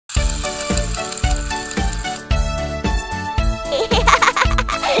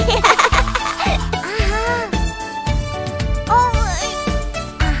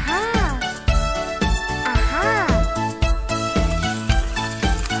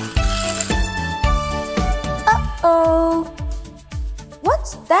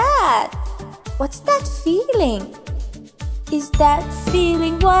What's that feeling? Is that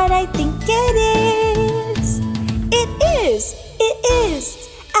feeling what I think it is? It is! It is!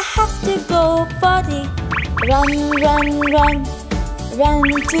 I have to go potty. Run, run, run. Run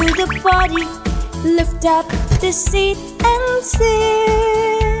to the potty. Lift up the seat and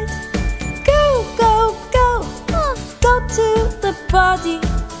sit. Go, go, go. Go to the potty.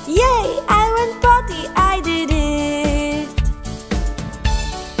 Yay! I went potty. I did it.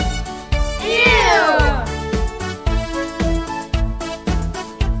 Ew!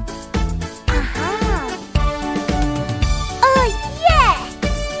 Oh yeah!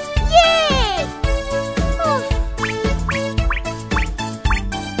 Yay!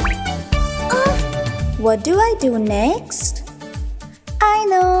 What do I do next? I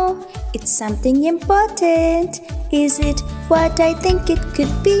know, it's something important. Is it what I think it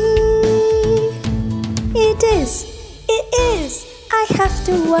could be? It is, it is. I have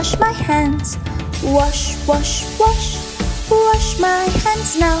to wash my hands. Wash, wash, wash. Wash my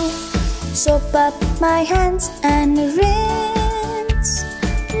hands now. Soap up my hands and rinse.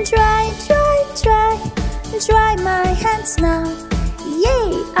 Dry, dry, dry. Dry my hands now.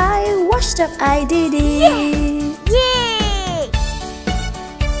 Yay! I washed up, I did it. Yay!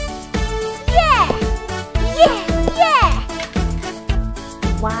 Yeah! Yeah! Yeah!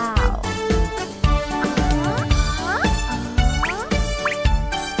 Wow!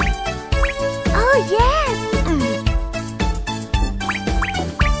 Oh yes!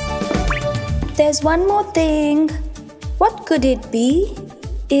 There's one more thing. What could it be?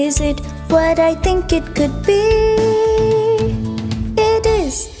 Is it what I think it could be? It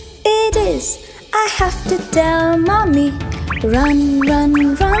is, it is. I have to tell mommy. Run,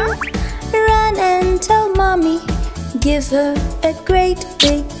 run, run. Run and tell mommy. Give her a great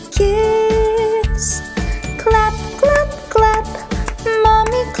big kiss. Clap, clap, clap.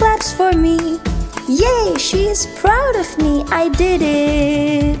 Mommy claps for me. Yay, she is proud of me. I did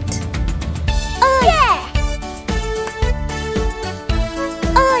it. Oh yeah!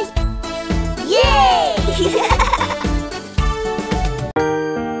 Oh yay!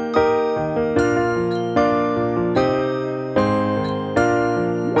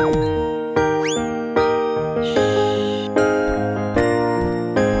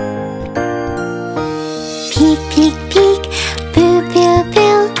 Peek, peek, peek, boo, boo,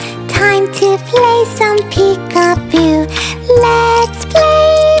 boo. Time to play some peekaboo. Let's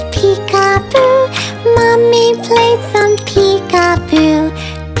play peekaboo. Mommy played some peekaboo.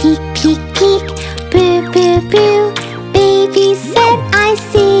 Peek, peek, peek, boo, boo, boo. Baby said I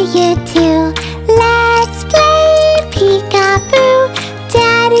see you too. Let's play peekaboo.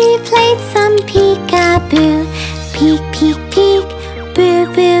 Daddy played some peekaboo. Peek, peek, peek, boo,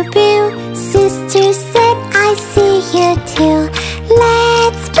 boo, boo. Sister said I see you too.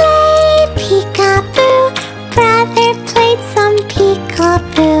 Let's play peekaboo. Brother played some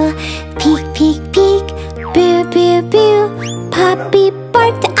peekaboo. Peek, peek, peek, boo, boo, boo. Puppy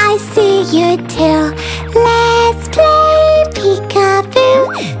barked, I see you too. Let's play peekaboo.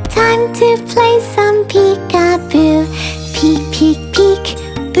 Time to play some peekaboo. Peek, peek, peek,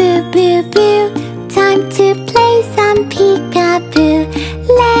 boo, boo, boo. Time to play some peekaboo.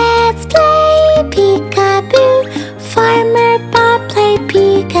 Let's play peekaboo. Farmer Bob played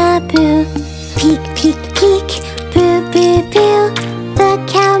peekaboo. Peek, peek, peek, boo, boo, boo. The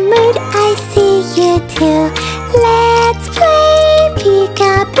cow mooed, I see you too. Let's play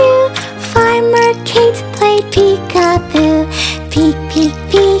peekaboo. Farmer Kate played peekaboo. Peek, peek,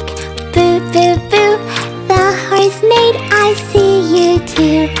 peek, boo, boo, boo. The horse maid, I see you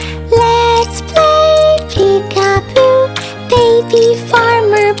too. Let's play peekaboo. Baby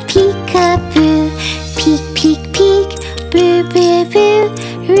farmer peekaboo. Peek, peek, peek, boo, boo, boo.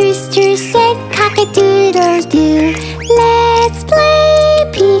 Rooster said cock-a-doodle-doo. Let's play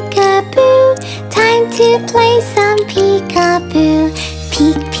peekaboo. Time to play some peekaboo.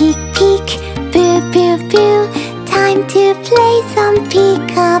 Peek, peek, peek, boo, boo, boo. Time to play some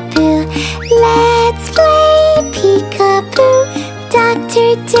peekaboo. Let's play peekaboo. Dr.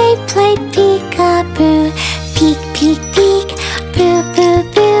 Dave played peekaboo. Peek, peek, peek, boo, boo,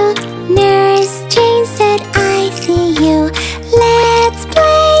 boo. Nurse Jane said I see you. Let's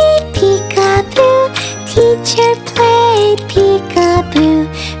play peekaboo. Teacher played peekaboo.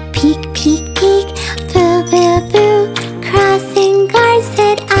 Peek, peek, peek, boo, boo, boo. Crossing guard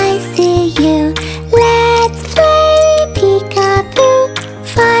said I see you. Let's play peekaboo.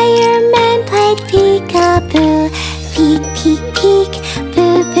 Fireman played peekaboo. Peek, peek, peek,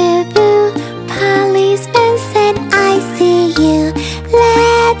 boo, boo, boo. Policeman said I see you.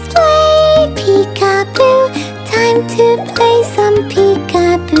 Let's play peekaboo. Time to play some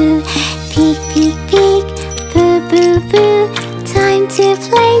peekaboo. Peek, peek.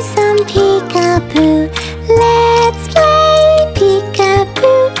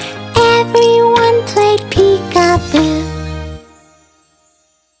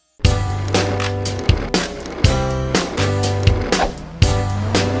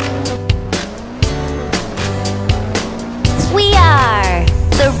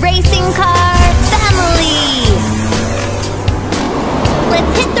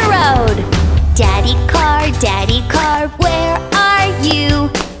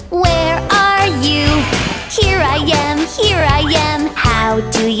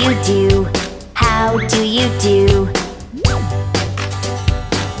 you do? How do you do?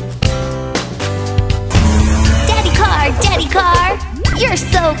 Daddy car, you're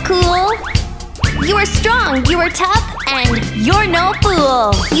so cool. You are strong, you are tough, and you're no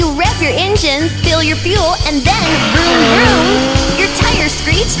fool. You rev your engines, fill your fuel, and then vroom vroom. Your tires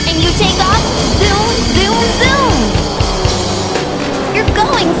screech and you take off. Zoom, zoom, zoom. You're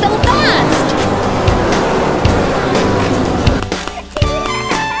going so fast.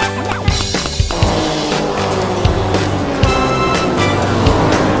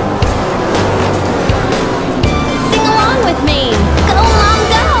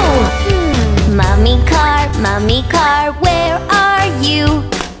 Mommy car, where are you?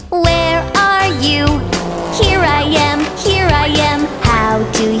 Where are you? Here I am, how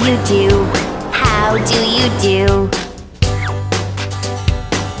do you do? How do you do?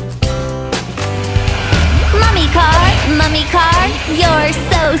 Mommy car, you're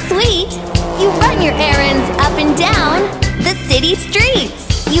so sweet. You run your errands up and down the city streets.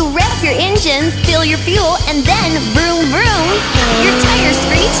 You rev your engines, fill your fuel, and then vroom vroom. Your tires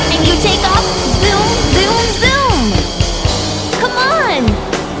screech and you take off. Zoom, zoom, zoom. Come on!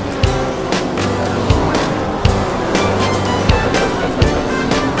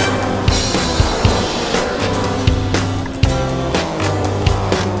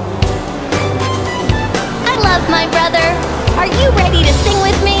 I love my brother. Are you ready to sing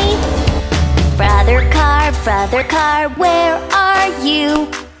with me? Brother car, where are you?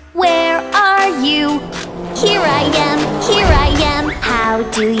 Where are you? Here I am, how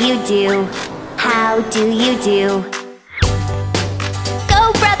do you do? How do you do?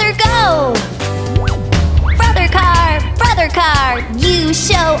 Go, brother, go! Brother car, you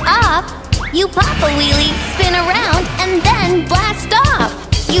show off. You pop a wheelie, spin around, and then blast off.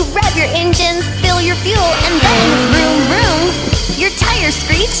 You rev your engines, fill your fuel, and then vroom vroom. Your tires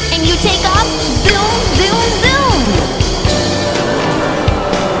screech and you take off. Zoom, zoom, zoom.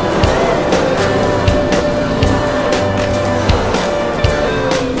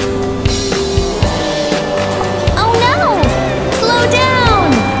 Oh no! Slow down!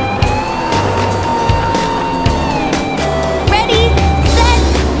 Ready, set,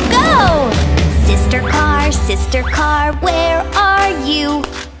 go! Sister car, where are you?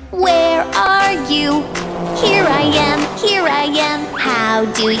 Where are you? Here I am, how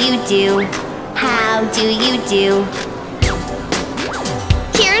do you do? How do you do?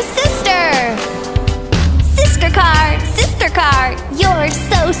 Here's Sister car, you're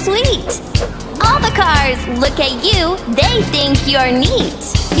so sweet. All the cars look at you, they think you're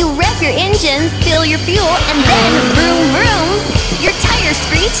neat. You rev your engines, fill your fuel, and then vroom vroom. Your tires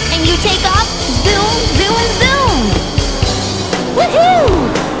screech and you take off. Zoom, zoom, zoom. Woohoo!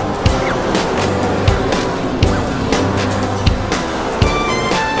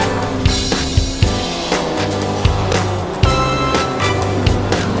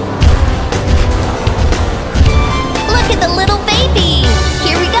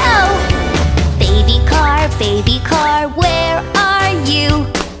 Baby car, where are you?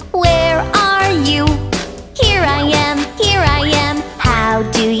 Where are you? Here I am, how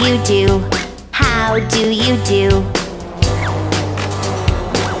do you do? How do you do?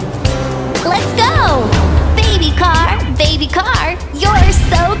 Let's go! Baby car, you're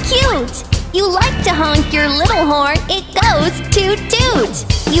so cute! You like to honk your little horn, it goes toot toot!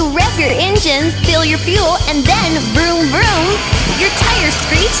 You rev your engines, fill your fuel, and then vroom vroom! Your tires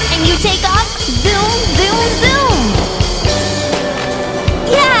screech and you take off. Zoom, zoom, zoom!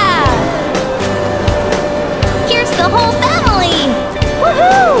 Yeah! Here's the whole family!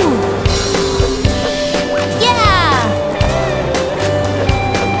 Woohoo! Yeah!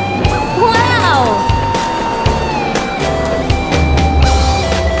 Wow!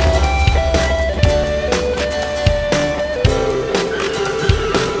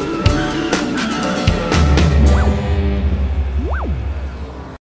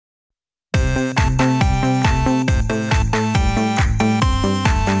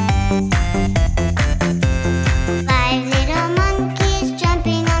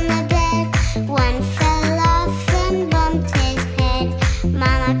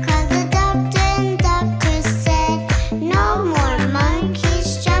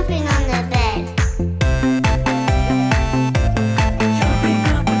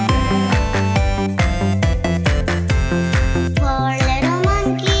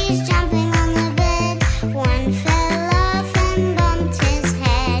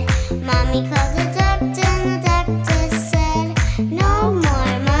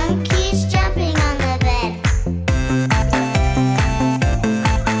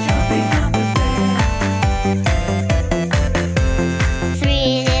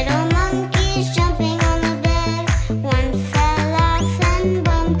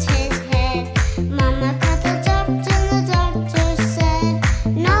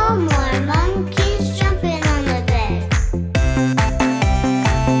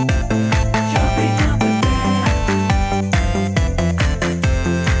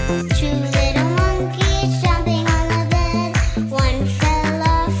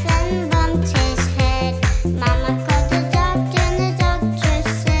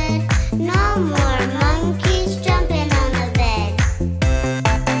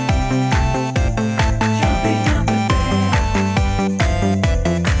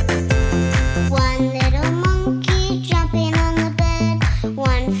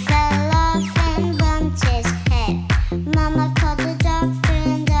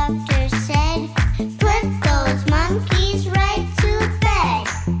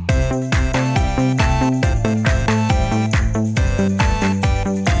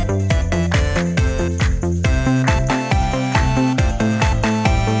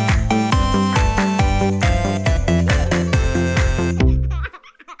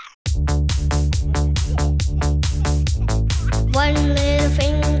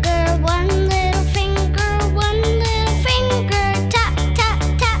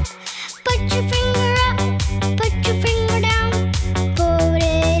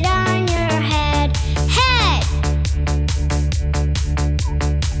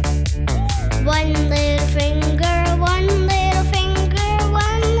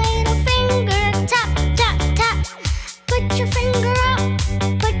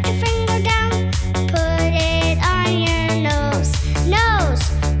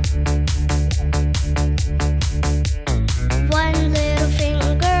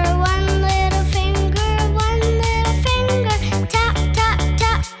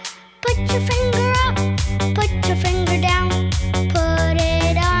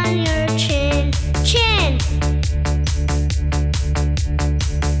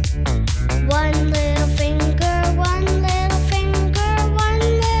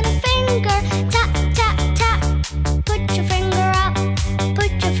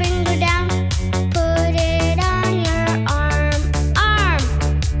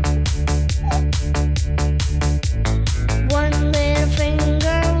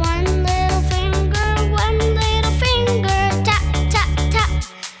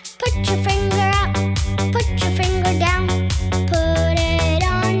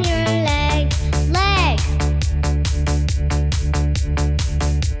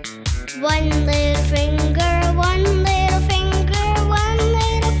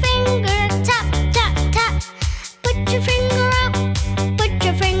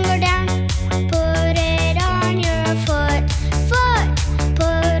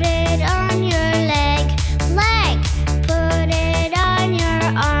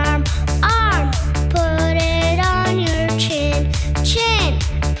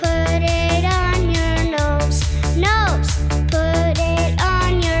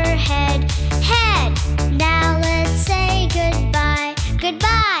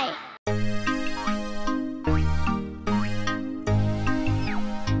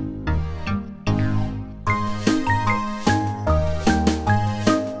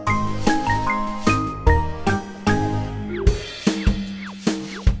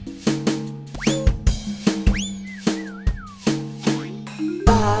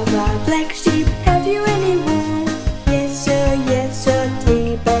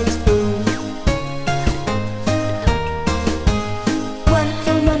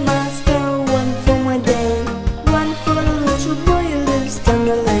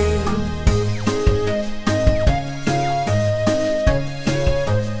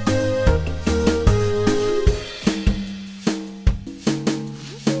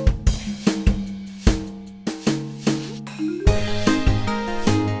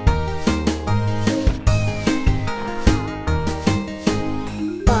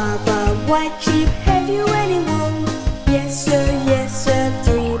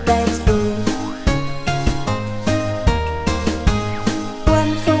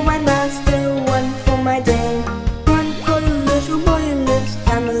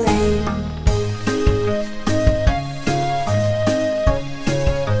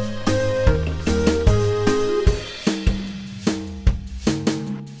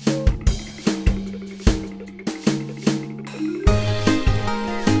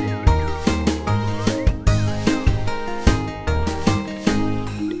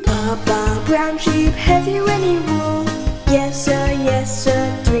 Brown sheep, have you any wool? Yes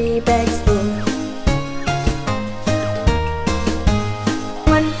sir, 3 bags full.